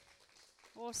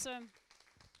Awesome.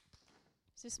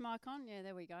 Is this mic on? Yeah,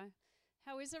 there we go.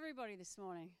 How is everybody this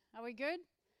morning? Are we good?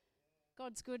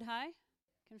 God's good, hey?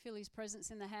 Can feel his presence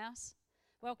in the house.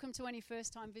 Welcome to any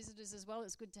first-time visitors as well.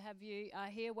 It's good to have you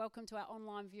here. Welcome to our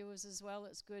online viewers as well.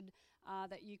 It's good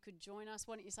that you could join us.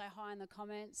 Why don't you say hi in the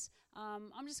comments?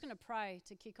 I'm just going to pray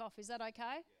to kick off. Is that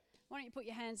okay? Why don't you put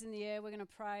your hands in the air? We're going to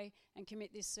pray and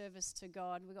commit this service to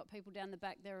God. We've got people down the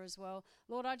back there as well.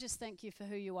 Lord, I just thank you for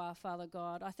who you are, Father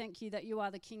God. I thank you that you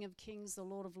are the King of Kings, the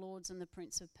Lord of Lords, and the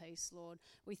Prince of Peace, Lord.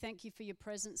 We thank you for your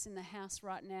presence in the house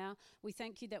right now. We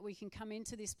thank you that we can come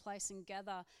into this place and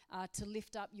gather to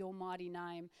lift up your mighty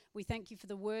name. We thank you for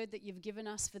the word that you've given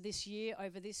us for this year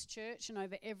over this church and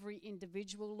over every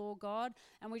individual, Lord God.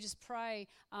 And we just pray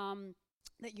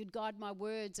that you'd guide my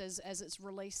words as it's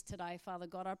released today, Father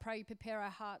God. I pray you prepare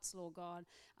our hearts, Lord God,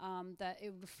 that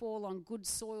it would fall on good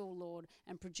soil, Lord,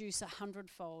 and produce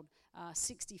 100-fold,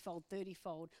 60-fold,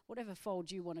 30-fold, whatever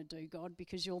fold you want to do, God,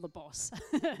 because you're the boss.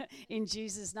 In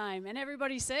Jesus' name. And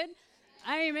everybody said,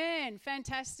 Amen.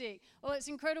 Fantastic. Well, it's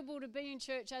incredible to be in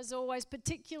church as always,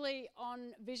 particularly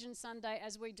on Vision Sunday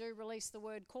as we do release the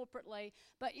word corporately,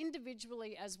 but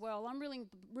individually as well. I'm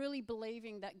really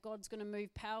believing that God's going to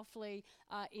move powerfully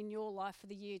in your life for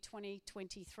the year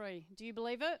 2023. Do you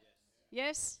believe it?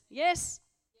 Yes? Yes?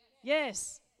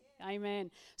 Yes. Amen.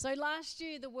 So last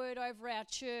year the word over our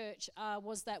church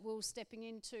was that we were stepping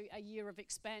into a year of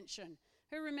expansion.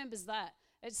 Who remembers that?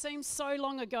 It seems so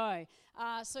long ago.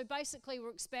 So basically we're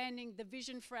expanding the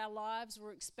vision for our lives.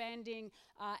 We're expanding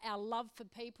our love for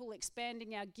people,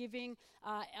 expanding our giving,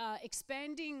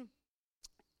 expanding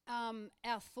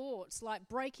our thoughts, like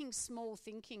breaking small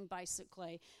thinking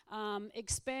basically,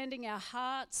 expanding our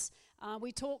hearts.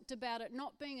 We talked about it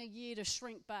not being a year to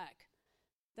shrink back,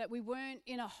 that we weren't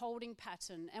in a holding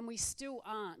pattern, and we still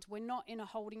aren't. We're not in a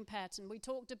holding pattern. We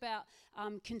talked about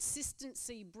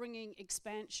consistency bringing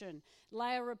expansion,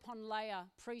 layer upon layer,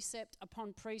 precept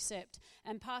upon precept.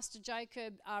 And Pastor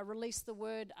Jacob released the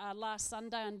word last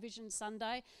Sunday on Vision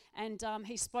Sunday, and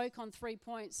he spoke on 3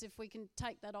 points. If we can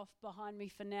take that off behind me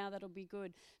for now, that'll be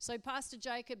good. So Pastor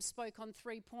Jacob spoke on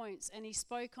 3 points, and he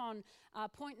spoke on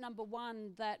point number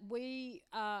 1, that we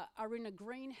are in a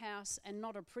greenhouse and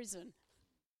not a prison,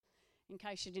 in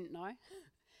case you didn't know.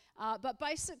 But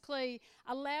basically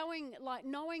knowing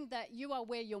that you are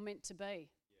where you're meant to be.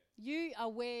 You are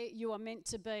where you are meant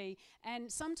to be.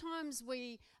 And sometimes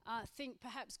we think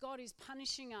perhaps God is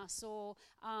punishing us or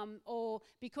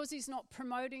because he's not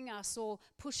promoting us or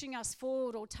pushing us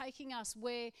forward or taking us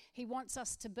where he wants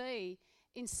us to be.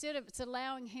 Instead of it's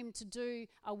allowing him to do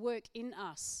a work in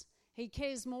us. He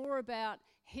cares more about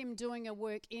him doing a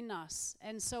work in us.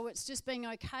 And so it's just being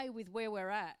okay with where we're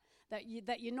at. That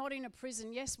you're not in a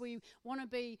prison. Yes, we want to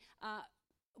be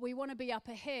up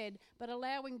ahead, but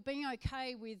being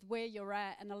okay with where you're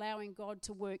at and allowing God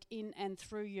to work in and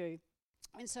through you.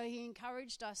 And so he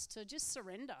encouraged us to just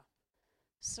surrender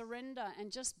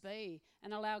and just be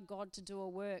and allow God to do a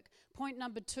work. Point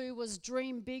number 2 was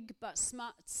dream big but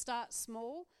start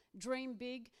small. Dream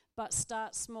big but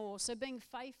start small. So being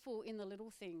faithful in the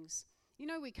little things. You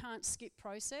know, we can't skip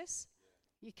process.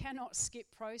 You cannot skip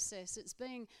process. It's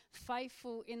being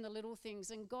faithful in the little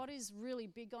things. And God is really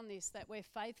big on this, that we're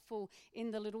faithful in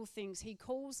the little things. He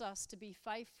calls us to be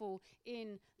faithful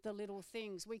in the little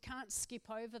things. We can't skip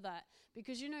over that,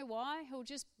 because you know why? He'll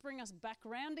just bring us back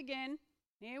around again.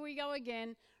 Here we go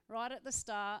again, right at the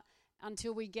start,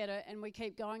 until we get it, and we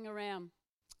keep going around.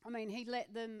 I mean, he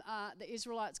let them, the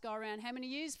Israelites, go around how many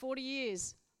years? 40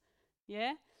 years.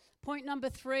 Yeah? Point number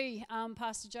 3,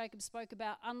 Pastor Jacob spoke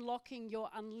about unlocking your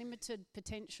unlimited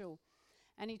potential.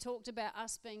 And he talked about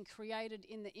us being created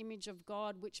in the image of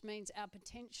God, which means our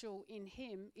potential in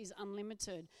him is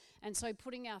unlimited. And so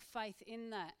putting our faith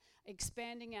in that,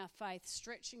 expanding our faith,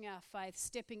 stretching our faith,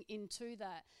 stepping into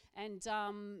that. And,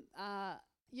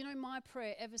 you know, my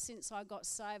prayer ever since I got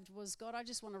saved was, God, I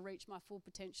just want to reach my full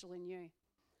potential in you.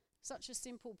 Such a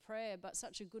simple prayer, but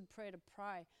such a good prayer to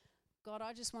pray. God,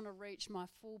 I just want to reach my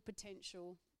full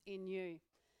potential in you.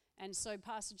 And so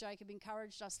Pastor Jacob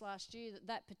encouraged us last year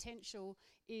that potential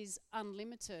is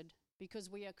unlimited because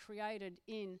we are created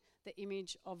in the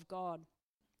image of God.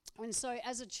 And so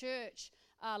as a church,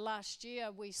 last year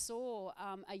we saw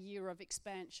a year of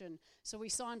expansion. So we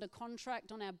signed a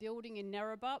contract on our building in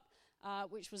Narrabeen,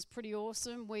 which was pretty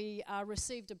awesome. We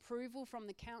received approval from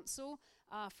the council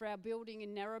for our building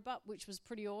in Narrabeen, which was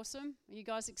pretty awesome. Are you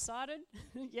guys excited?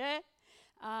 Yeah?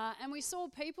 And we saw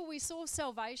people, we saw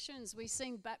salvations, we've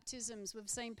seen baptisms, we've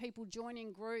seen people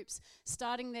joining groups,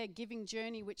 starting their giving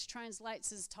journey, which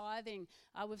translates as tithing.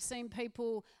 We've seen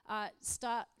people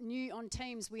start new on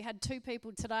teams. We had 2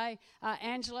 people today.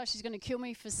 Angela, she's going to kill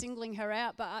me for singling her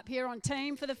out, but up here on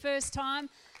team for the first time,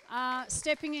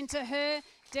 stepping into her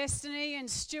destiny, and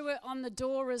Stuart on the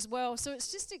door as well. So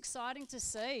it's just exciting to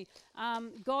see.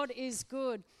 God is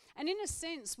good. And in a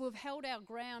sense, we've held our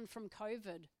ground from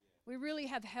COVID. We really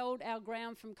have held our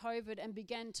ground from COVID and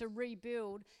began to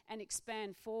rebuild and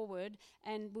expand forward.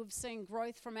 And we've seen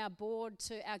growth from our board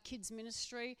to our kids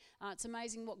ministry. It's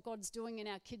amazing what God's doing in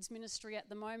our kids ministry at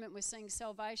the moment. We're seeing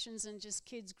salvations and just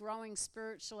kids growing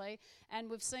spiritually. And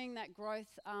we've seen that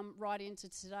growth right into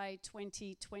today,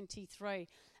 2023.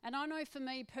 And I know for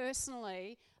me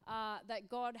personally that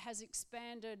God has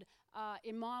expanded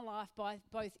in my life by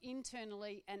both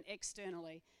internally and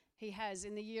externally. He has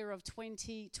in the year of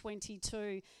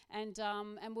 2022, and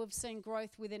we've seen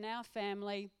growth within our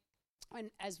family, and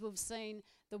as we've seen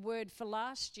the word for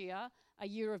last year, a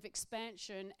year of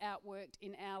expansion outworked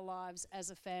in our lives as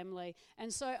a family.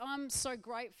 And so I'm so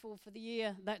grateful for the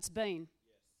year that's been.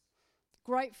 Yes.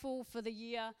 Grateful for the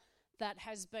year that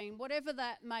has been. Whatever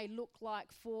that may look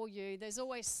like for you, there's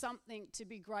always something to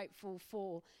be grateful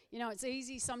for. You know, it's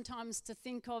easy sometimes to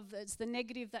think of it's the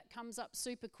negative that comes up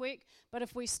super quick, but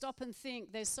if we stop and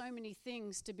think, there's so many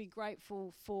things to be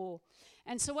grateful for.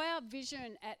 And so our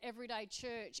vision at Everyday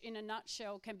Church, in a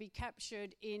nutshell, can be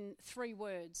captured in 3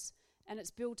 words, and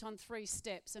it's built on 3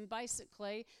 steps. And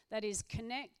basically, that is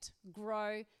connect,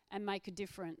 grow, and make a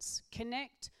difference.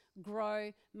 Connect,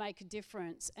 grow, make a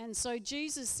difference. And so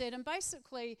Jesus said, and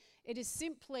basically it is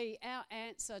simply our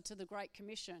answer to the Great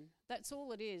Commission. That's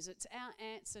all it is. It's our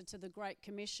answer to the Great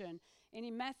Commission. And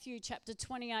in Matthew chapter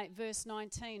 28 verse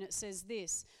 19 it says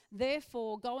this,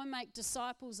 "Therefore go and make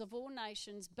disciples of all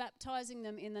nations, baptizing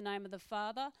them in the name of the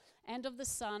Father and of the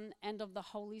Son and of the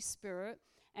Holy Spirit,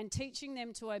 and teaching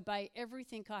them to obey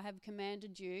everything I have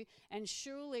commanded you, and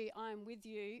surely I am with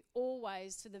you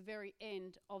always to the very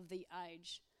end of the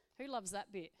age." Who loves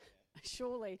that bit? Yeah.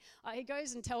 Surely. He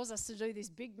goes and tells us to do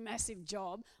this big, massive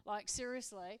job. Like,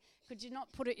 seriously, could you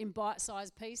not put it in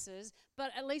bite-sized pieces?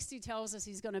 But at least he tells us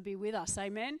he's going to be with us.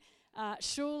 Amen?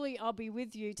 Surely I'll be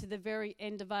with you to the very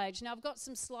end of age. Now, I've got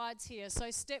some slides here.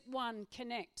 So step 1,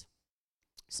 connect.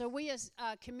 So we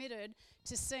are committed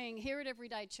to seeing here at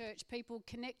Everyday Church people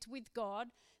connect with God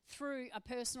through a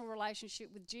personal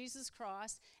relationship with Jesus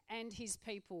Christ and his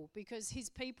people, because his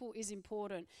people is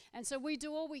important. And so we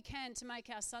do all we can to make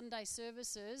our Sunday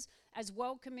services as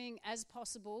welcoming as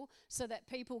possible so that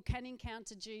people can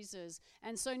encounter Jesus.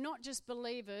 And so not just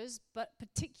believers, but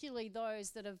particularly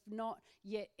those that have not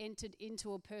yet entered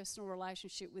into a personal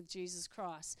relationship with Jesus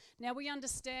Christ. Now, we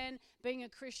understand being a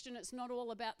Christian, it's not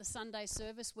all about the Sunday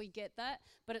service. We get that,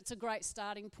 but it's a great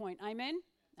starting point. Amen?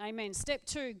 Amen. Step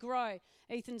 2, grow.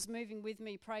 Ethan's moving with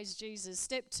me. Praise Jesus.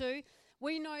 Step 2,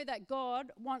 we know that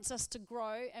God wants us to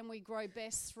grow, and we grow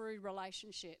best through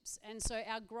relationships. And so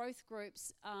our growth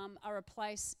groups are a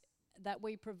place that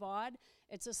we provide.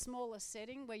 It's a smaller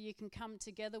setting where you can come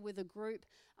together with a group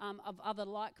of other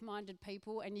like-minded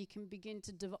people, and you can begin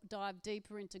to dive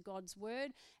deeper into God's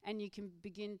word, and you can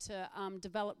begin to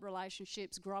develop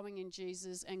relationships, growing in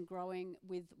Jesus and growing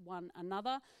with one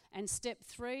another. And step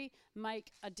 3,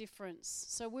 make a difference.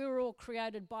 So we were all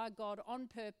created by God on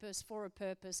purpose for a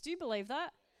purpose. Do you believe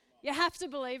that? You have to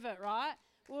believe it, right?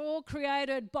 We're all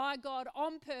created by God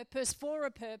on purpose for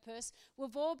a purpose.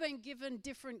 We've all been given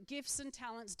different gifts and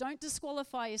talents. Don't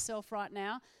disqualify yourself right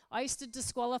now. I used to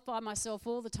disqualify myself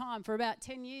all the time for about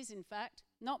 10 years, in fact.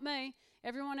 Not me,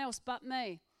 everyone else but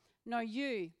me. No,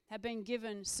 you have been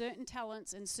given certain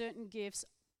talents and certain gifts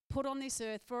put on this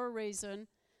earth for a reason,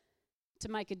 to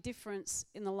make a difference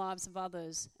in the lives of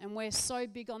others. And we're so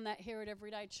big on that here at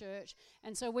Everyday Church.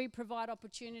 And so we provide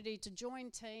opportunity to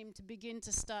join team, to begin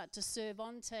to start to serve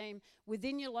on team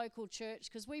within your local church,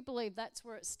 because we believe that's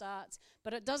where it starts.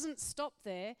 But it doesn't stop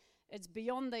there. It's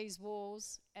beyond these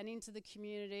walls and into the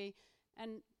community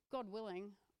and, God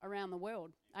willing, around the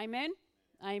world. Amen?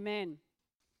 Amen.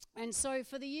 And so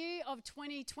for the year of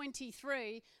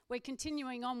 2023, we're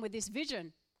continuing on with this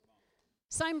vision.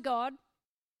 Same God,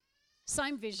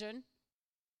 same vision,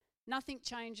 nothing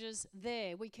changes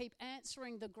there. We keep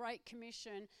answering the Great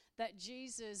Commission that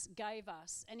Jesus gave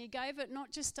us. And he gave it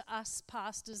not just to us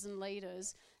pastors and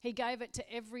leaders, he gave it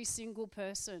to every single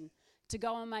person to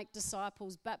go and make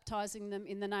disciples, baptizing them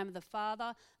in the name of the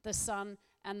Father, the Son,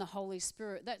 and the Holy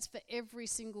Spirit. That's for every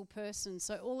single person.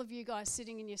 So all of you guys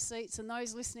sitting in your seats and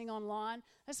those listening online,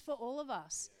 that's for all of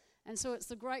us. And so it's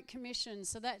the Great Commission.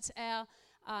 So that's our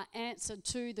answer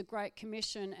to the Great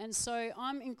Commission. And so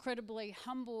I'm incredibly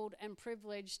humbled and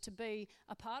privileged to be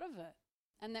a part of it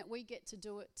and that we get to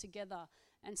do it together.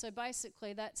 And so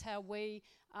basically that's how we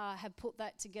have put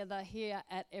that together here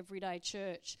at Everyday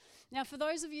Church. Now, for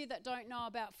those of you that don't know,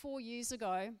 about 4 years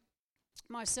ago,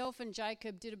 myself and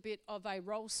Jacob did a bit of a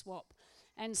role swap.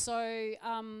 And so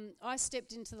I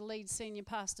stepped into the lead senior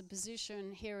pastor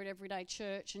position here at Everyday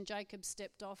Church, and Jacob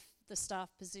stepped off the staff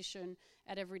position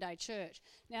at Everyday Church.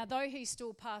 Now, though he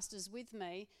still pastors with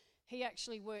me, he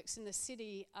actually works in the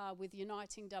city with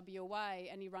Uniting WA,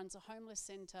 and he runs a homeless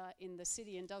centre in the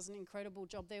city and does an incredible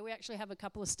job there. We actually have a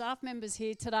couple of staff members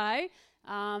here today,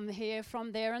 here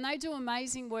from there, and they do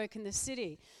amazing work in the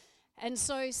city. And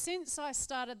so since I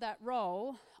started that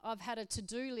role, I've had a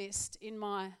to-do list in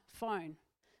my phone.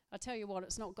 I tell you what,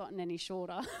 it's not gotten any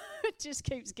shorter. It just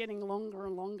keeps getting longer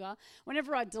and longer.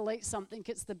 Whenever I delete something,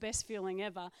 it's the best feeling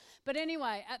ever. But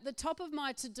anyway, at the top of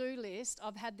my to-do list,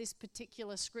 I've had this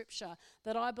particular scripture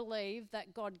that I believe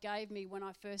that God gave me when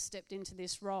I first stepped into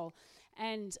this role.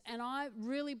 And I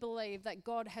really believe that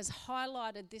God has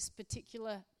highlighted this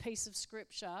particular piece of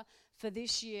scripture for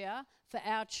this year, for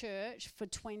our church, for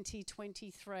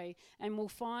 2023. And we'll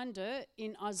find it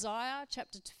in Isaiah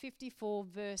chapter 54,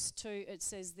 verse 2. It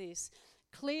says this: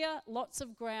 clear lots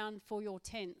of ground for your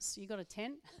tents. You got a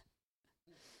tent?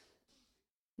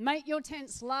 Make your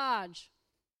tents large.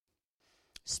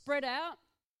 Spread out.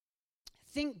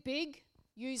 Think big.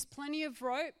 Use plenty of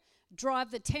rope.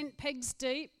 Drive the tent pegs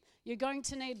deep. You're going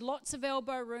to need lots of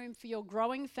elbow room for your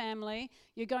growing family.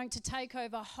 You're going to take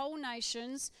over whole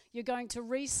nations. You're going to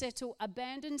resettle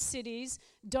abandoned cities.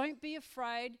 Don't be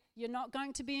afraid. You're not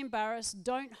going to be embarrassed.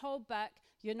 Don't hold back.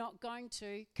 You're not going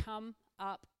to come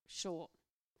up short.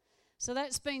 So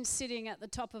that's been sitting at the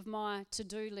top of my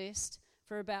to-do list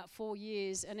for about 4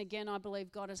 years. And again, I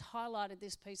believe God has highlighted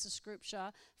this piece of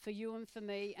scripture for you and for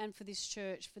me and for this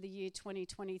church for the year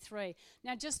 2023.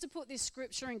 Now, just to put this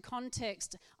scripture in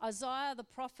context, Isaiah the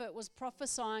prophet was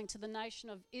prophesying to the nation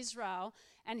of Israel,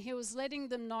 and he was letting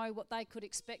them know what they could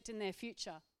expect in their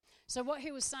future. So what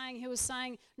he was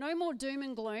saying, no more doom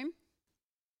and gloom,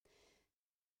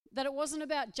 that it wasn't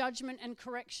about judgment and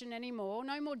correction anymore,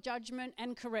 no more judgment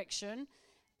and correction,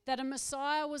 that a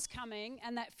Messiah was coming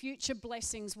and that future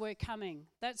blessings were coming.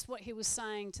 That's what he was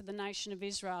saying to the nation of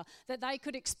Israel, that they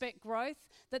could expect growth,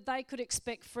 that they could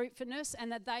expect fruitfulness,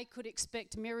 and that they could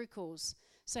expect miracles.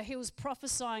 So he was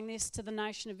prophesying this to the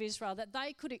nation of Israel, that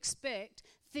they could expect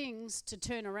things to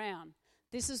turn around.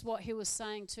 This is what he was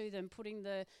saying to them, putting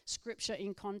the scripture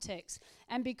in context.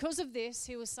 And because of this,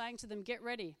 he was saying to them, get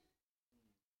ready.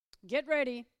 Get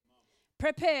ready.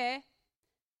 Prepare.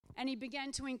 And he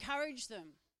began to encourage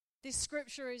them. This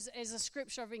scripture is a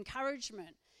scripture of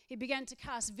encouragement. He began to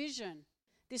cast vision.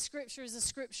 This scripture is a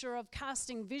scripture of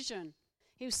casting vision.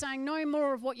 He was saying, no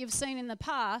more of what you've seen in the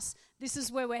past. This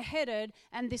is where we're headed,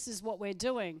 and this is what we're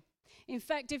doing. In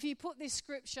fact, if you put this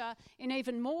scripture in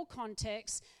even more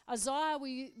context, Isaiah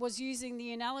was using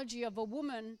the analogy of a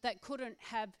woman that couldn't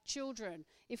have children.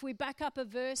 If we back up a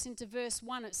verse into verse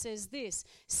 1, it says this: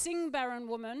 sing, barren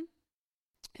woman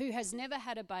who has never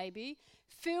had a baby,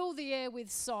 fill the air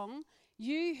with song.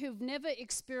 You who've never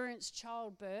experienced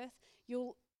childbirth,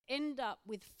 you'll end up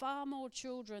with far more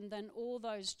children than all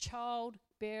those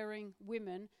childbearing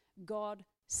women. God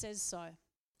says so.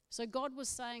 So God was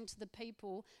saying to the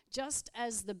people, just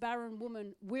as the barren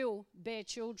woman will bear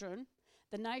children,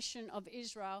 the nation of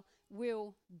Israel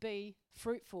will be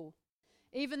fruitful.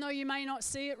 Even though you may not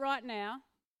see it right now,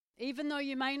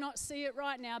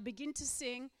 begin to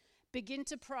sing, begin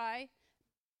to pray,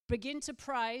 begin to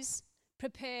praise,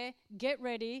 prepare, get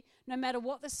ready, no matter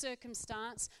what the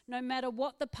circumstance, no matter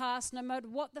what the past, no matter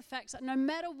what the facts are, no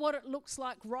matter what it looks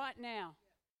like right now.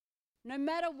 No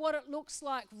matter what it looks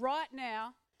like right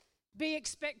now, be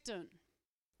expectant.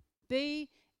 Be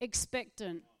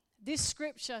expectant. This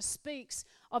scripture speaks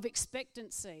of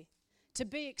expectancy. To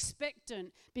be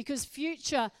expectant, because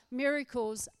future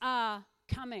miracles are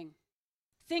coming.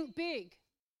 Think big.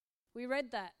 We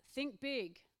read that. Think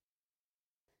big.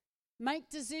 Make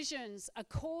decisions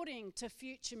according to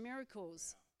future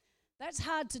miracles. That's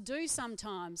hard to do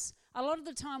sometimes. A lot of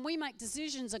the time we make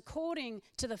decisions according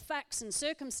to the facts and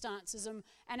circumstances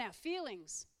and our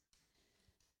feelings.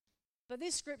 But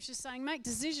this scripture is saying make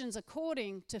decisions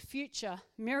according to future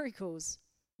miracles.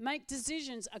 Make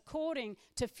decisions according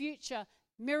to future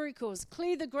miracles.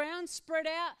 Clear the ground, spread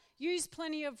out, use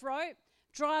plenty of rope,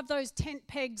 drive those tent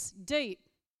pegs deep.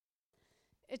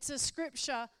 It's a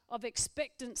scripture of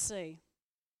expectancy.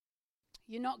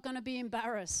 You're not going to be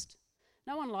embarrassed.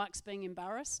 No one likes being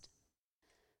embarrassed.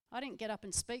 I didn't get up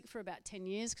and speak for about 10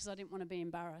 years because I didn't want to be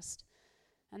embarrassed.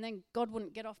 And then God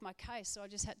wouldn't get off my case, so I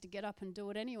just had to get up and do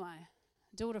it anyway.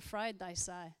 Do it afraid, they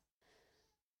say.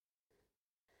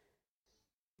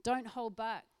 Don't hold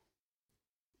back.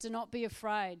 Do not be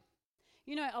afraid.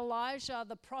 You know, Elijah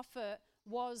the prophet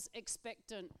was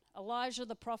expectant. Elijah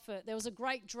the prophet, there was a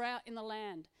great drought in the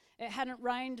land. It hadn't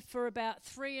rained for about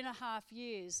 3.5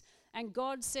 years. And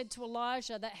God said to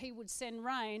Elijah that he would send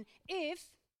rain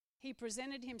if he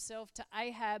presented himself to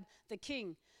Ahab the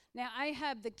king. Now,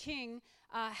 Ahab the king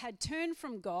had turned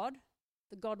from God,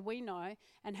 the God we know,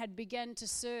 and had begun to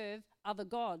serve other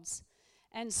gods.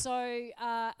 And so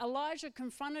Elijah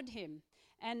confronted him,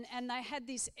 and they had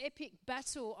this epic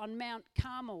battle on Mount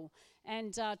Carmel,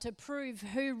 and to prove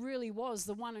who really was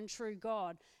the one and true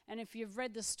God. And if you've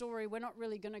read the story, we're not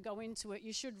really going to go into it.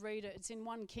 You should read it. It's in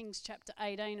 1 Kings chapter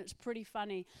 18. It's pretty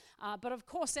funny. But of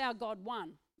course our God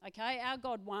won. Okay, our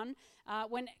God won.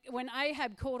 When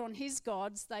Ahab called on his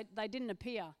gods, they didn't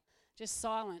appear. Just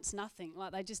silence, nothing.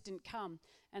 Like they just didn't come.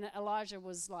 And Elijah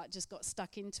was like, just got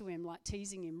stuck into him, like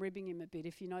teasing him, ribbing him a bit,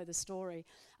 if you know the story.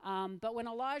 But when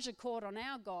Elijah called on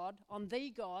our God, on the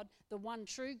God, the one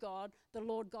true God, the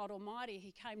Lord God Almighty,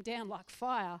 he came down like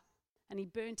fire and he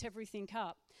burnt everything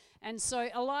up. And so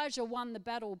Elijah won the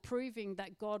battle, proving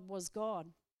that God was God.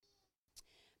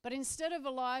 But instead of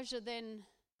Elijah then,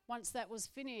 once that was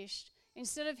finished,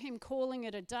 instead of him calling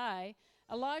it a day,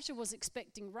 Elijah was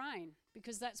expecting rain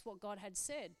because that's what God had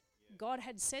said. Yeah. God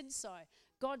had said so.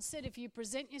 God said, if you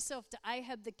present yourself to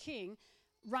Ahab the king,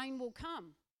 rain will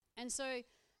come. And so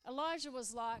Elijah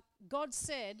was like, God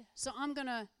said, so I'm going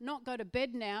to not go to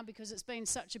bed now because it's been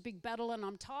such a big battle and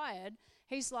I'm tired.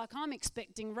 He's like, I'm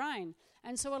expecting rain.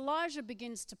 And so Elijah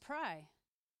begins to pray.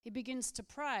 He begins to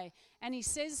pray, and he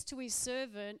says to his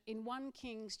servant in 1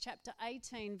 Kings chapter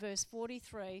 18, verse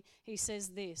 43, he says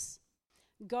this,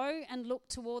 "Go and look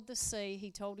toward the sea," he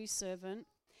told his servant,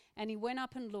 and he went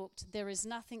up and looked. "There is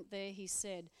nothing there," he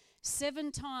said.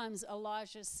 7 times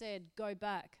Elijah said, "Go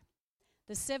back."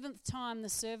 The 7th time the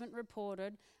servant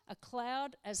reported, "A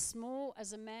cloud as small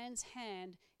as a man's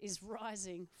hand is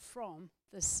rising from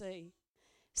the sea."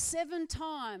 7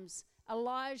 times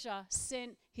Elijah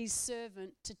sent his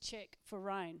servant to check for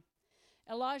rain.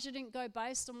 Elijah didn't go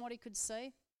based on what he could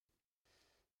see.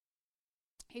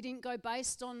 He didn't go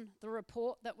based on the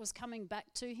report that was coming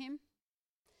back to him.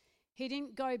 He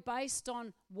didn't go based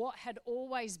on what had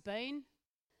always been.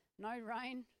 No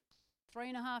rain,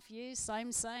 3.5 years,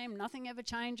 same, nothing ever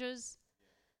changes.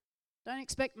 Don't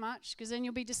expect much because then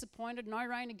you'll be disappointed. No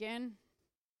rain again.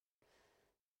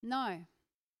 No.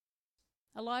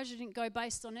 Elijah didn't go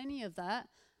based on any of that.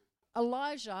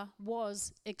 Elijah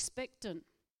was expectant.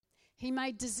 He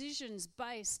made decisions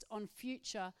based on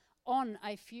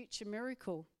a future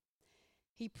miracle.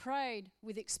 He prayed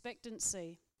with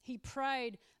expectancy. He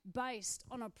prayed based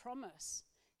on a promise.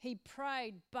 He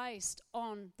prayed based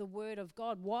on the word of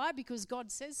God. Why? Because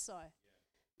God says so. Yeah.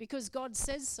 Because God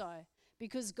says so.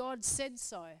 Because God said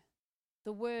so.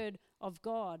 The word of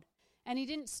God. And he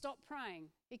didn't stop praying.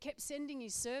 He kept sending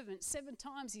his servant. 7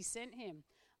 times he sent him.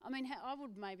 I mean, I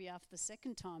would maybe after the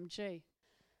 2nd time,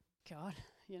 God,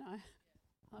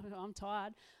 I'm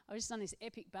tired. I've just done this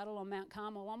epic battle on Mount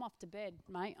Carmel. I'm off to bed,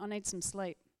 mate. I need some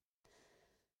sleep.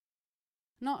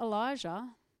 Not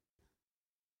Elijah.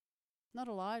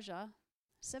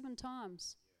 7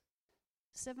 times.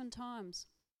 7 times.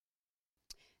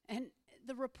 And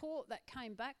the report that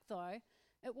came back, though,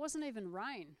 it wasn't even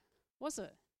rain, was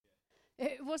it?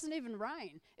 It wasn't even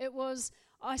rain. It was,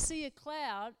 I see a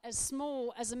cloud as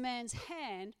small as a man's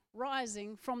hand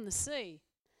rising from the sea.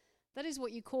 That is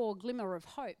what you call a glimmer of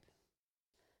hope,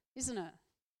 isn't it?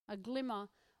 A glimmer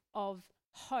of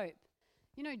hope.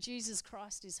 You know, Jesus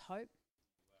Christ is hope.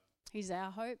 He's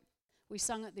our hope. We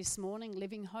sung it this morning,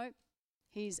 living hope.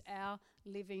 He's our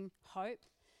living hope.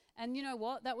 And you know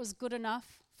what? That was good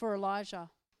enough for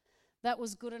Elijah. That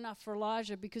was good enough for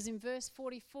Elijah because in verse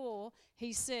 44,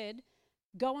 he said,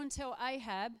 "Go and tell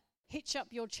Ahab, hitch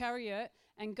up your chariot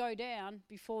and go down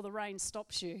before the rain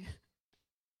stops you."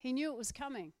 He knew it was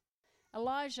coming.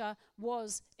 Elijah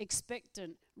was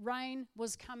expectant. Rain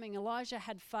was coming. Elijah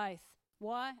had faith.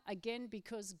 Why? Again,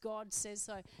 because God says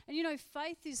so. And you know,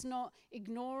 faith is not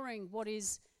ignoring what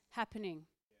is happening.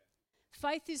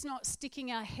 Faith is not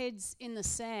sticking our heads in the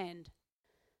sand.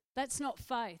 That's not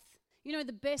faith. You know,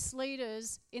 the best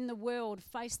leaders in the world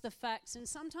face the facts, and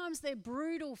sometimes they're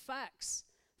brutal facts.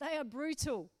 They are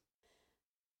brutal.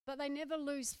 But they never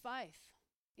lose faith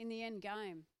in the end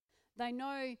game. They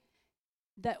know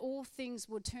that all things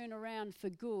will turn around for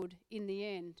good in the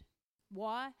end.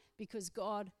 Why? Because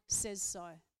God says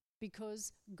so.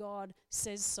 because God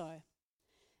says so.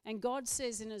 And God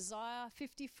says in Isaiah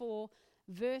 54,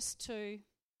 verse 2,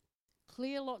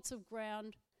 clear lots of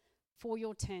ground for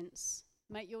your tents.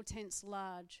 Make your tents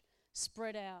large,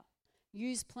 spread out,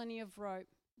 use plenty of rope,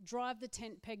 drive the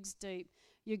tent pegs deep.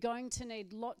 You're going to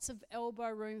need lots of elbow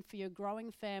room for your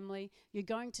growing family. You're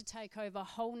going to take over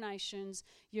whole nations.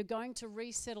 You're going to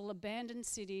resettle abandoned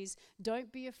cities.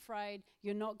 Don't be afraid.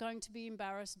 You're not going to be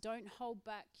embarrassed. Don't hold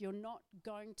back. You're not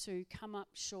going to come up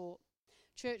short.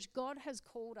 Church, God has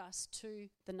called us to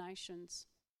the nations.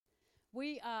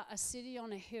 We are a city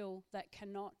on a hill that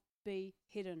cannot be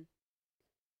hidden.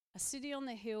 A city on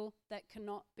the hill that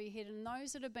cannot be hidden.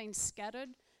 Those that have been scattered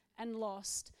and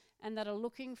lost and that are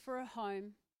looking for a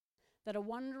home, that are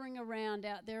wandering around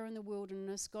out there in the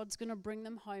wilderness, God's going to bring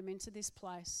them home into this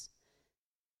place.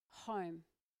 Home.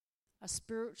 A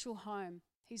spiritual home.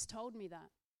 He's told me that.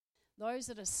 Those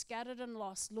that are scattered and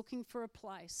lost looking for a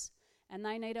place and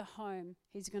they need a home,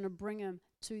 He's going to bring them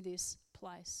to this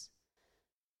place.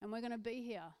 And we're going to be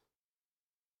here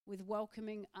with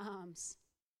welcoming arms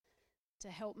to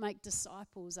help make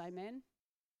disciples. Amen.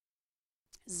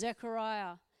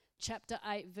 Zechariah chapter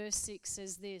 8 verse 6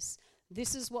 says this.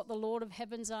 This is what the Lord of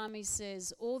Heaven's armies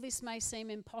says. All this may seem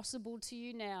impossible to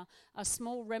you now, a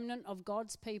small remnant of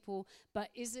God's people, but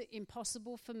is it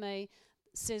impossible for me,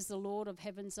 says the Lord of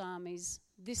Heaven's armies.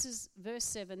 This is verse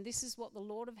 7. This is what the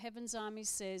Lord of Heaven's armies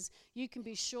says. You can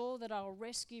be sure that I'll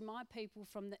rescue my people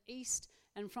from the east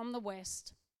and from the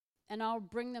west, and I'll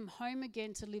bring them home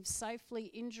again to live safely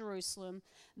in Jerusalem.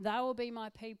 They will be my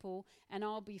people, and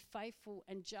I'll be faithful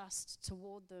and just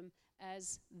toward them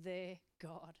as their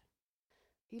God.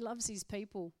 He loves his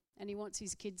people, and he wants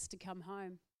his kids to come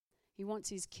home. He wants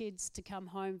his kids to come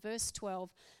home. Verse 12,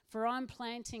 for I'm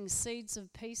planting seeds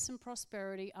of peace and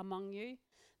prosperity among you.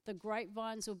 The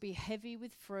grapevines will be heavy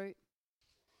with fruit.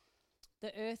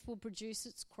 The earth will produce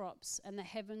its crops, and the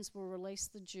heavens will release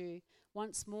the dew.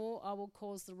 Once more, I will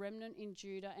cause the remnant in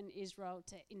Judah and Israel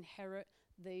to inherit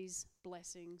these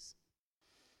blessings.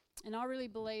 And I really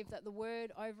believe that the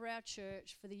word over our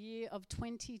church for the year of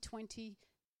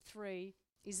 2023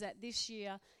 is that this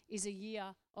year is a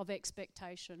year of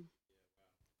expectation.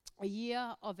 A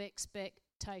year of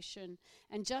expectation.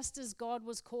 And just as God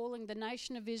was calling the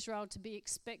nation of Israel to be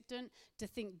expectant, to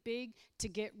think big, to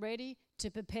get ready, to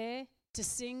prepare, to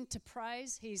sing, to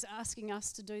praise, He's asking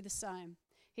us to do the same.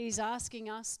 He's asking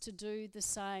us to do the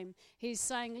same. He's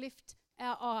saying, lift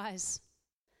our eyes,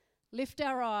 lift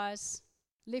our eyes,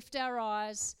 lift our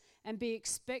eyes, and be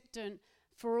expectant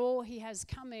for all He has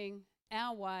coming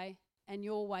our way and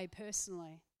your way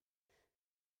personally.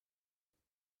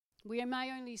 We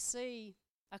may only see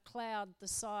a cloud the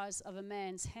size of a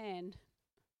man's hand,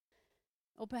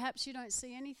 or perhaps you don't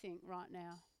see anything right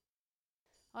now.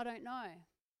 I don't know.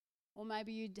 Or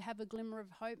maybe you have a glimmer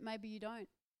of hope, maybe you don't.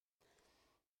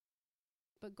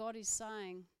 But God is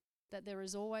saying that there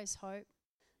is always hope,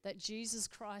 that Jesus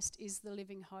Christ is the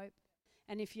living hope.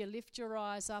 And if you lift your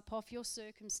eyes up off your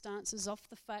circumstances, off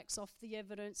the facts, off the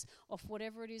evidence, off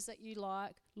whatever it is that you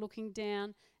like, looking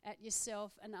down at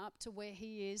yourself and up to where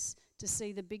He is, to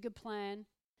see the bigger plan,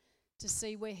 to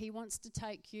see where He wants to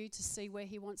take you, to see where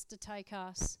He wants to take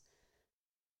us.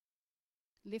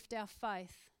 Lift our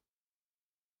faith.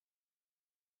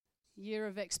 Year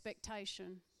of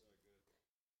expectation.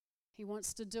 He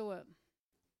wants to do it,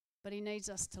 but He needs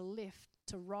us to lift,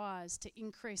 to rise, to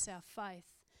increase our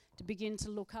faith, to begin to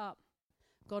look up.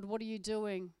 God, what are you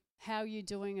doing? How are you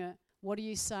doing it? What are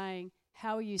you saying?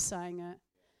 How are you saying it?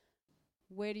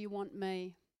 Where do you want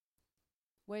me?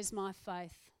 Where's my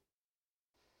faith?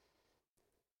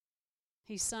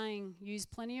 He's saying, use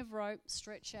plenty of rope,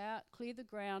 stretch out, clear the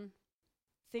ground,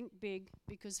 think big,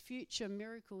 because future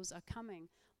miracles are coming.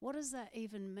 What does that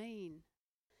even mean?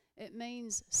 It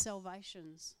means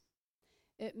salvations.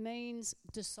 It means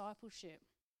discipleship.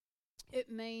 It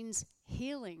means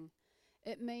healing.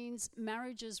 It means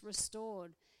marriages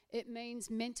restored. It means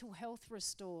mental health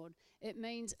restored. It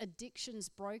means addictions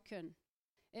broken.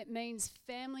 It means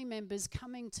family members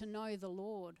coming to know the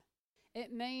Lord.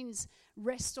 It means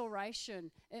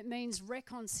restoration. It means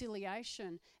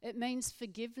reconciliation. It means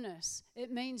forgiveness.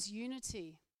 It means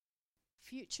unity.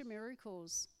 Future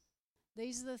miracles.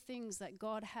 These are the things that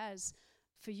God has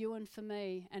for you and for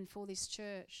me and for this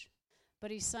church.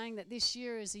 But He's saying that this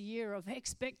year is a year of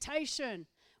expectation.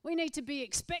 We need to be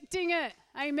expecting it.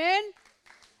 Amen?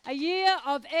 A year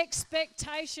of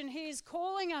expectation. He is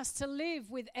calling us to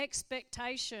live with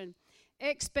expectation.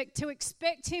 To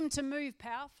expect Him to move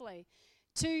powerfully.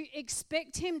 To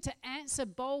expect Him to answer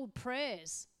bold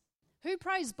prayers. Who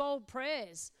prays bold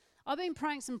prayers? I've been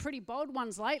praying some pretty bold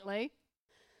ones lately.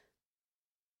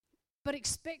 but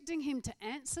expecting him to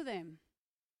answer them,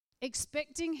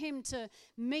 expecting him to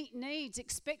meet needs,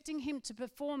 expecting him to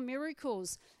perform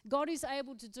miracles. God is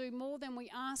able to do more than we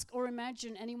ask or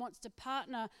imagine, and he wants to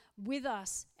partner with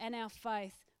us and our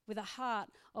faith with a heart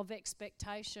of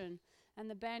expectation. And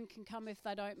the band can come if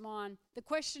they don't mind. The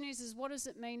question is what does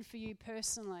it mean for you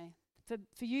personally?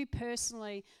 For you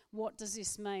personally, what does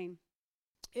this mean?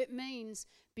 It means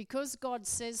because God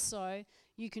says so,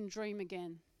 you can dream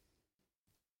again.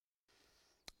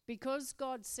 Because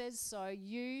God says so,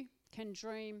 you can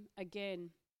dream again.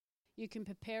 You can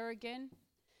prepare again.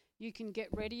 You can get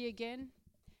ready again.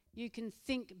 You can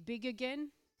think big again.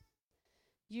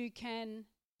 You can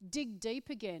dig deep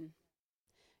again.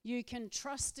 You can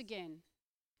trust again.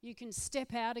 You can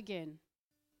step out again.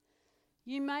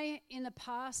 You may in the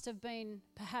past have been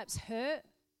perhaps hurt,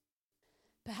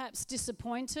 perhaps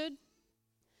disappointed,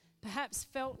 perhaps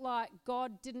felt like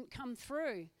God didn't come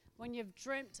through when you've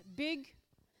dreamt big,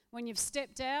 when you've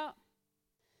stepped out,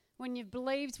 when you've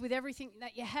believed with everything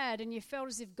that you had and you felt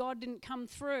as if God didn't come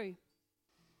through.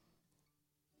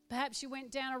 Perhaps you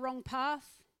went down a wrong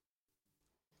path.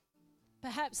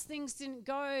 Perhaps things didn't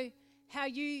go how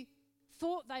you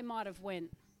thought they might have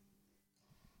went.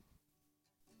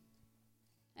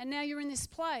 And now you're in this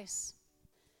place.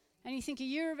 And you think a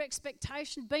year of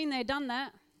expectation, been there, done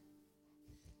that.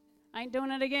 Ain't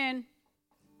doing it again.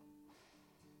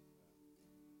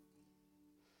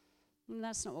 And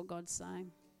that's not what God's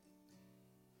saying.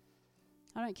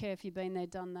 I don't care if you've been there,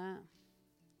 done that.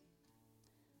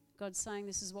 God's saying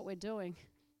this is what we're doing.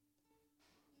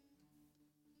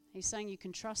 He's saying you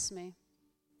can trust me.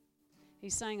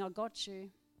 He's saying I got you.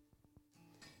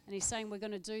 And he's saying we're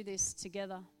going to do this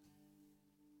together.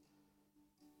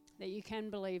 That you can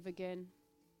believe again.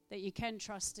 That you can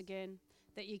trust again.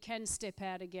 That you can step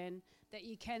out again. That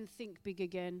you can think big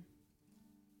again.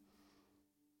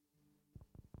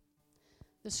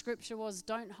 The scripture was,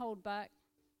 don't hold back.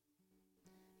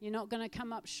 You're not going to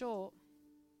come up short.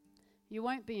 You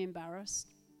won't be embarrassed.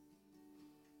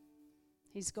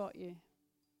 He's got you.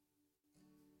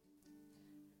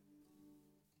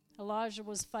 Elijah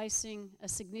was facing a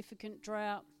significant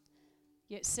drought,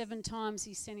 yet 7 times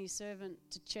he sent his servant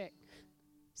to check.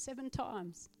 7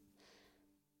 times.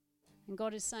 And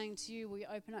God is saying to you, will you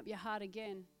open up your heart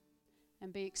again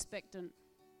and be expectant?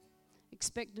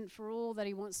 Expectant for all that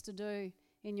he wants to do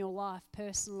in your life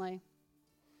personally.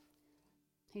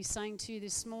 He's saying to you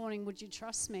this morning, would you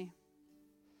trust me?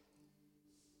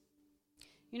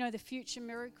 You know, the future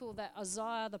miracle that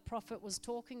Isaiah the prophet was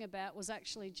talking about was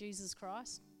actually Jesus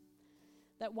Christ.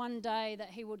 That one day that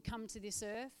he would come to this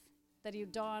earth, that he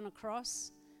would die on a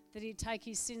cross, that he'd take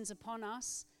his sins upon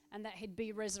us, and that he'd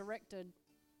be resurrected,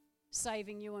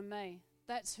 saving you and me.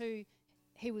 That's who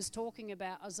he was talking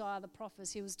about, Isaiah the prophet.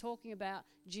 He was talking about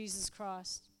Jesus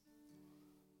Christ.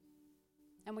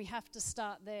 And we have to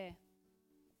start there.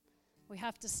 We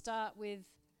have to start with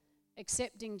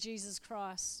accepting Jesus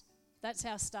Christ. That's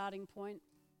our starting point,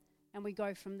 and we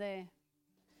go from there.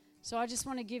 So I just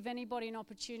want to give anybody an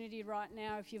opportunity right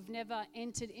now, if you've never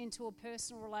entered into a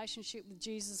personal relationship with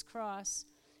Jesus Christ.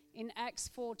 In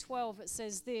Acts 4:12 it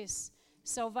says this,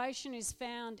 salvation is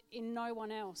found in no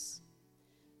one else,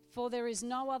 for there is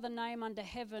no other name under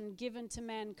heaven given to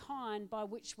mankind by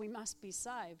which we must be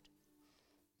saved.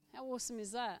 How awesome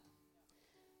is that?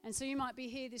 And so you might be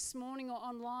here this morning or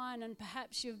online, and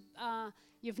perhaps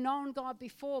you've known God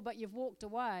before, but you've walked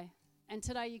away. And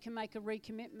today you can make a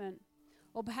recommitment.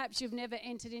 Or perhaps you've never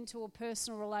entered into a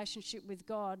personal relationship with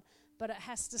God, but it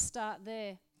has to start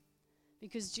there,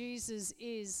 because Jesus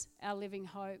is our living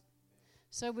hope.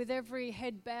 So with every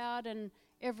head bowed and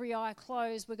every eye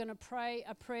closed, we're going to pray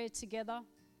a prayer together.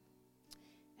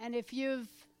 And if you've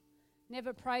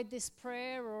never prayed this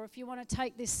prayer, or if you want to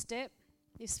take this step,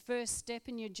 this first step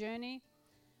in your journey,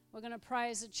 we're going to pray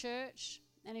as a church.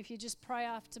 And if you just pray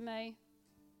after me.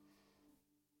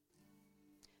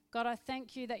 God, I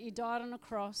thank you that you died on a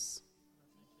cross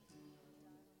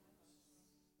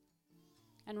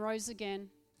and rose again.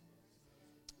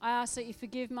 I ask that you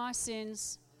forgive my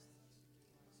sins,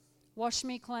 wash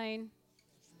me clean,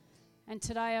 and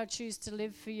today I choose to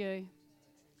live for you.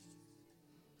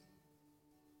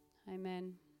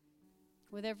 Amen.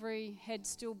 With every head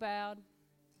still bowed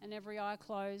and every eye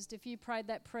closed, if you prayed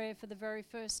that prayer for the very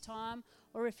first time,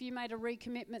 or if you made a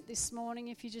recommitment this morning,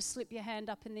 if you just slip your hand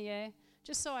up in the air,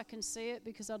 just so I can see it,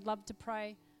 because I'd love to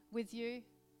pray with you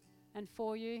and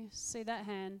for you. See that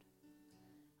hand?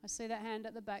 I see that hand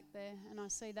at the back there, and I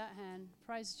see that hand.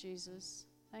 Praise Jesus.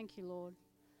 Thank you, Lord.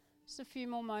 Just a few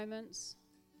more moments.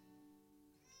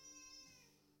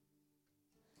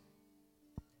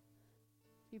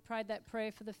 If you prayed that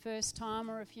prayer for the first time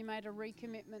or if you made a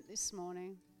recommitment this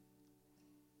morning.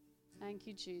 Thank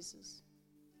you, Jesus.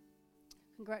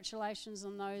 Congratulations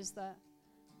on those that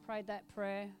prayed that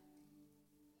prayer.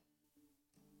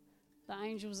 The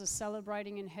angels are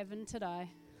celebrating in heaven today.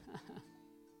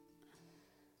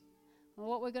 Well,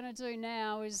 what we're going to do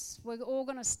now is we're all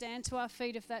going to stand to our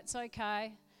feet if that's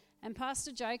okay. And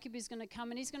Pastor Jacob is going to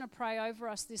come and he's going to pray over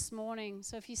us this morning.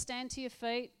 So if you stand to your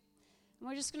feet, and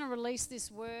we're just going to release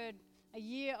this word, a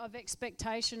year of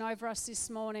expectation over us this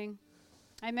morning.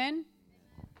 Amen.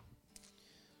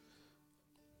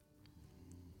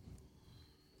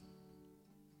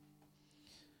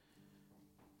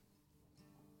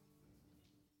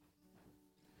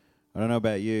 I don't know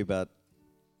about you, but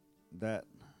that,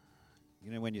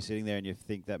 when you're sitting there and you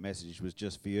think that message was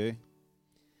just for you,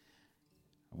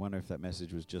 I wonder if that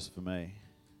message was just for me.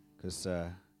 Because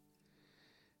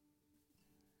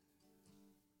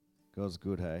God's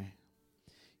good, hey?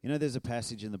 There's a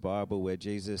passage in the Bible where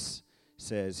Jesus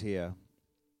says here,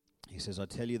 he says, I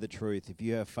tell you the truth, if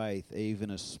you have faith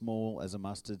even as small as a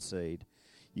mustard seed,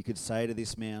 you could say to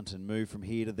this mountain, move from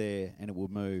here to there, and it will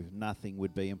move. Nothing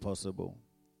would be impossible.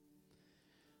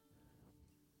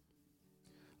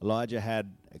 Elijah had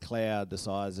a cloud the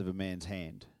size of a man's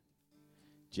hand.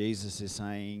 Jesus is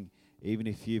saying, even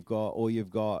if all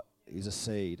you've got is a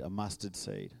seed, a mustard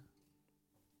seed,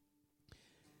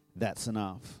 that's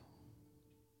enough.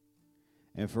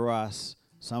 And for us,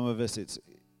 some of us, it's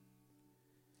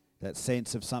that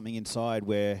sense of something inside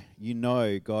where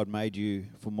God made you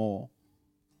for more.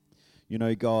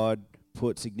 God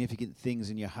put significant things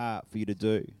in your heart for you to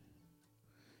do.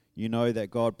 That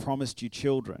God promised you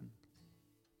children.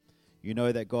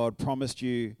 That God promised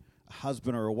you a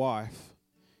husband or a wife.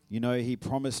 He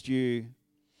promised you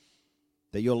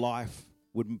that your life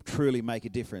would truly make a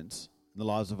difference in the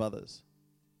lives of others.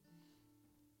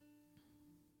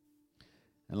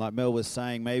 And like Mel was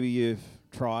saying, maybe you've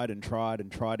tried and tried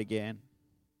and tried again,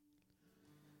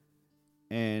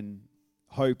 and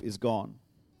hope is gone.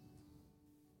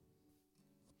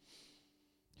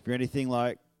 If you're anything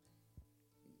like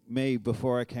me,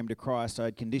 before I came to Christ,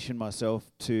 I'd conditioned myself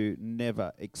to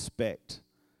never expect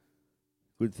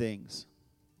good things.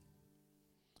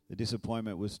 The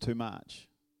disappointment was too much.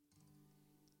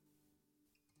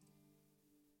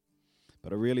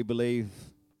 But I really believe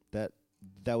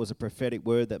that was a prophetic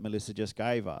word that Melissa just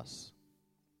gave us.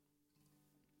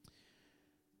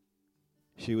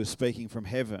 She was speaking from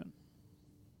heaven.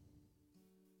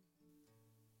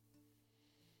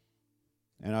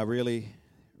 And I really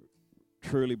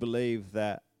truly believe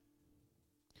that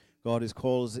God is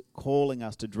calling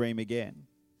us to dream again.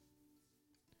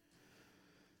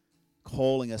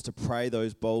 Calling us to pray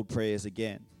those bold prayers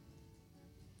again.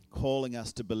 Calling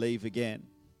us to believe again.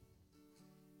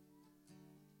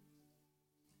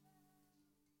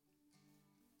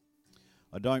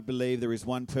 I don't believe there is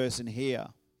one person here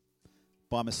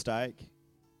by mistake.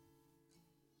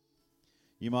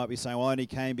 You might be saying, well, I only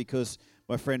came because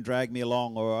my friend dragged me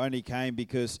along, or I only came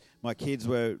because my kids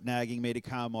were nagging me to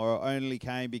come, or I only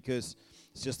came because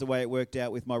it's just the way it worked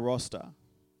out with my roster.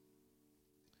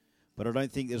 But I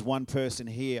don't think there's one person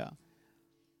here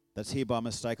that's here by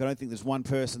mistake. I don't think there's one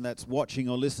person that's watching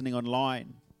or listening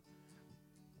online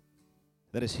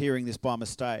that is hearing this by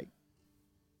mistake.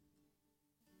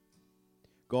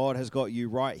 God has got you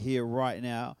right here, right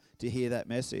now, to hear that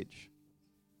message.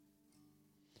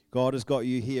 God has got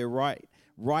you here right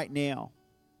now,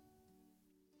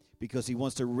 because He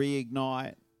wants to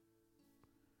reignite.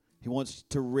 He wants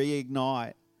to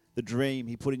reignite the dream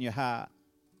He put in your heart.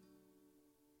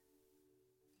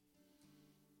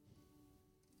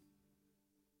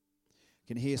 I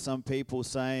can hear some people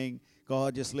saying,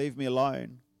 God, just leave me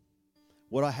alone.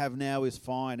 What I have now is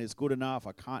fine, it's good enough.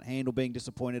 I can't handle being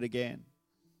disappointed again.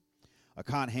 I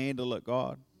can't handle it,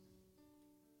 God.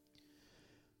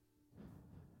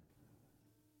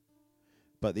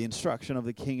 But the instruction of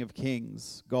the King of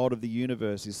Kings, God of the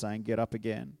universe, is saying, get up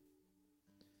again.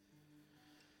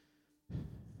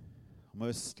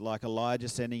 Almost like Elijah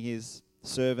sending his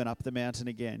servant up the mountain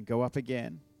again. Go up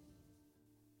again.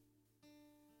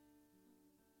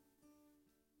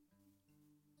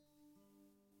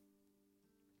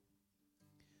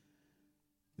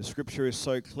 The scripture is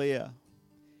so clear.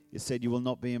 It said, you will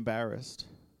not be embarrassed.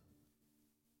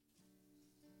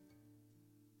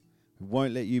 We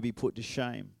won't let you be put to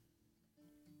shame.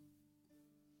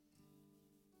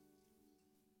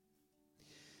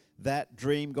 That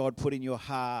dream God put in your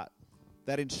heart,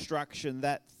 that instruction,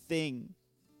 that thing,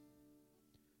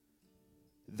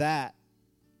 that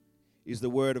is the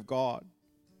Word of God.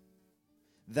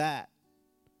 That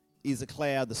is a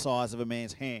cloud the size of a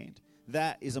man's hand.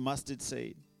 That is a mustard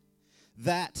seed.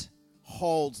 That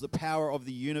holds the power of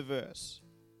the universe.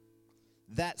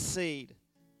 That seed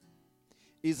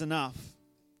is enough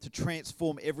to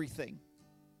transform everything.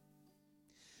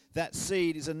 That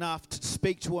seed is enough to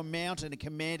speak to a mountain and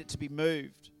command it to be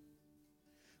moved.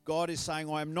 God is saying,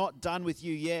 I am not done with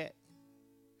you yet.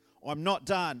 I'm not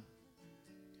done.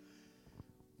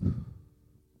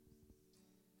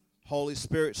 Holy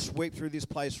Spirit, sweep through this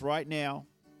place right now.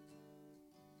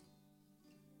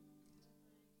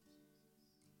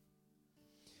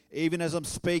 Even as I'm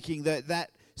speaking,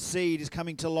 that seed is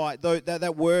coming to light.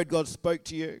 That word God spoke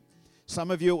to you. Some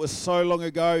of you, it was so long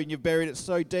ago and you've buried it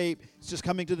so deep, it's just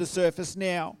coming to the surface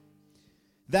now.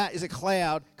 That is a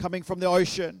cloud coming from the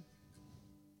ocean.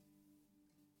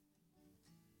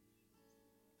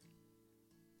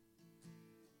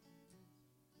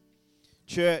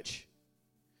 Church,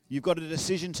 you've got a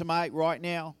decision to make right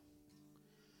now.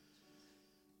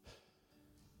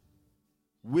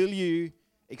 Will you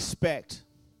expect?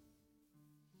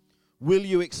 Will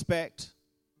you expect?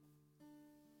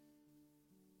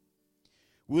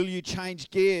 Will you change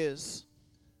gears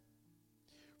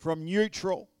from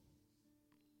neutral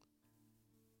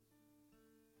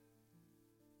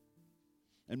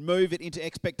and move it into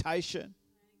expectation?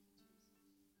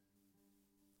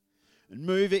 And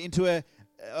move it into a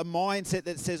mindset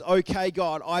that says, okay,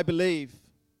 God, I believe.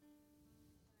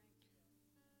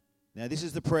 Now, this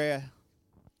is the prayer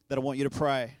that I want you to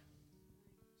pray.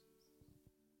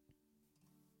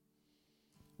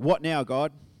 What now,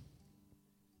 God?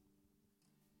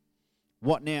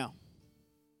 What now?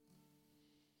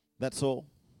 That's all.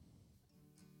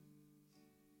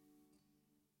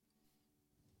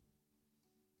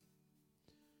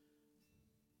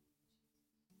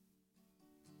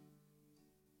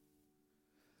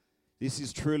 This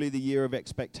is truly the year of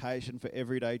expectation for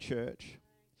Everyday Church.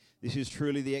 This is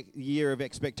truly the year of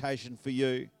expectation for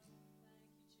you.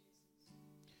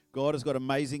 God has got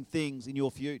amazing things in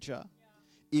your future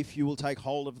if you will take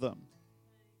hold of them.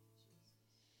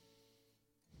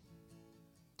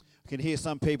 I can hear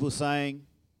some people saying,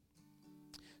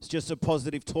 it's just a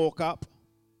positive talk up.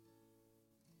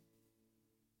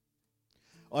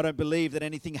 I don't believe that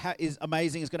anything is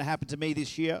amazing is going to happen to me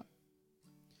this year.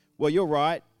 Well, you're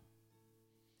right.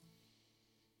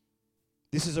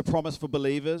 This is a promise for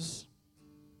believers.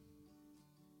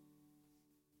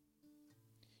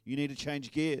 You need to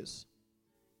change gears.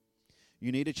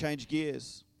 You need to change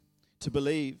gears to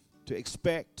believe, to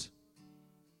expect.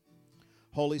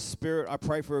 Holy Spirit, I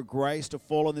pray for a grace to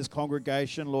fall on this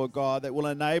congregation, Lord God, that will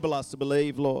enable us to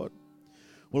believe, Lord.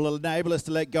 Will enable us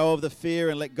to let go of the fear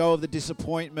and let go of the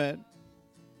disappointment.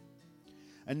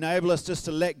 Enable us just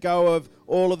to let go of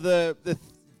all of the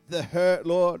hurt,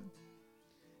 Lord.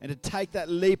 And to take that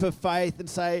leap of faith and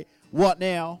say, what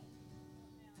now?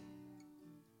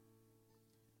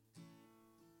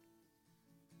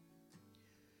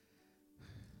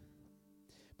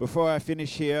 Before I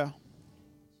finish here,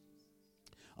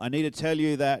 I need to tell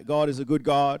you that God is a good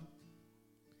God.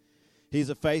 He's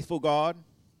a faithful God.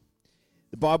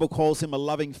 The Bible calls him a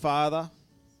loving Father.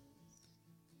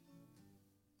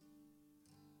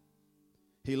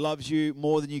 He loves you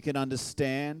more than you can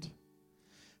understand.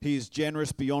 He is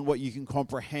generous beyond what you can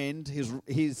comprehend.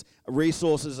 His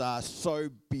resources are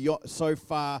so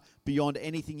far beyond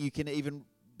anything you can even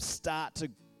start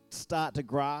to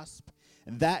grasp.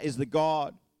 And that is the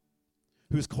God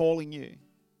who's calling you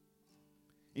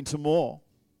into more.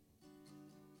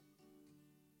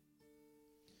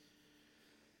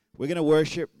 We're going to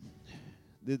worship.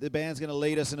 The band's going to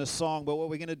lead us in a song, but what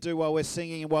we're going to do while we're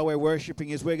singing and while we're worshiping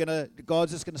is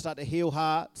God's just going to start to heal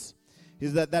hearts.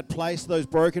 Is that place, those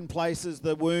broken places,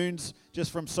 the wounds,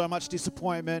 just from so much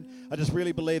disappointment. I just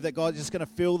really believe that God's just going to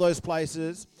fill those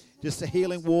places. Just the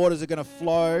healing waters are going to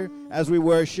flow as we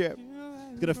worship.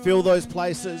 He's going to fill those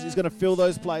places. He's going to fill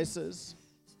those places.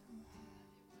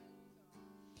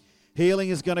 Healing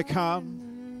is going to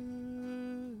come.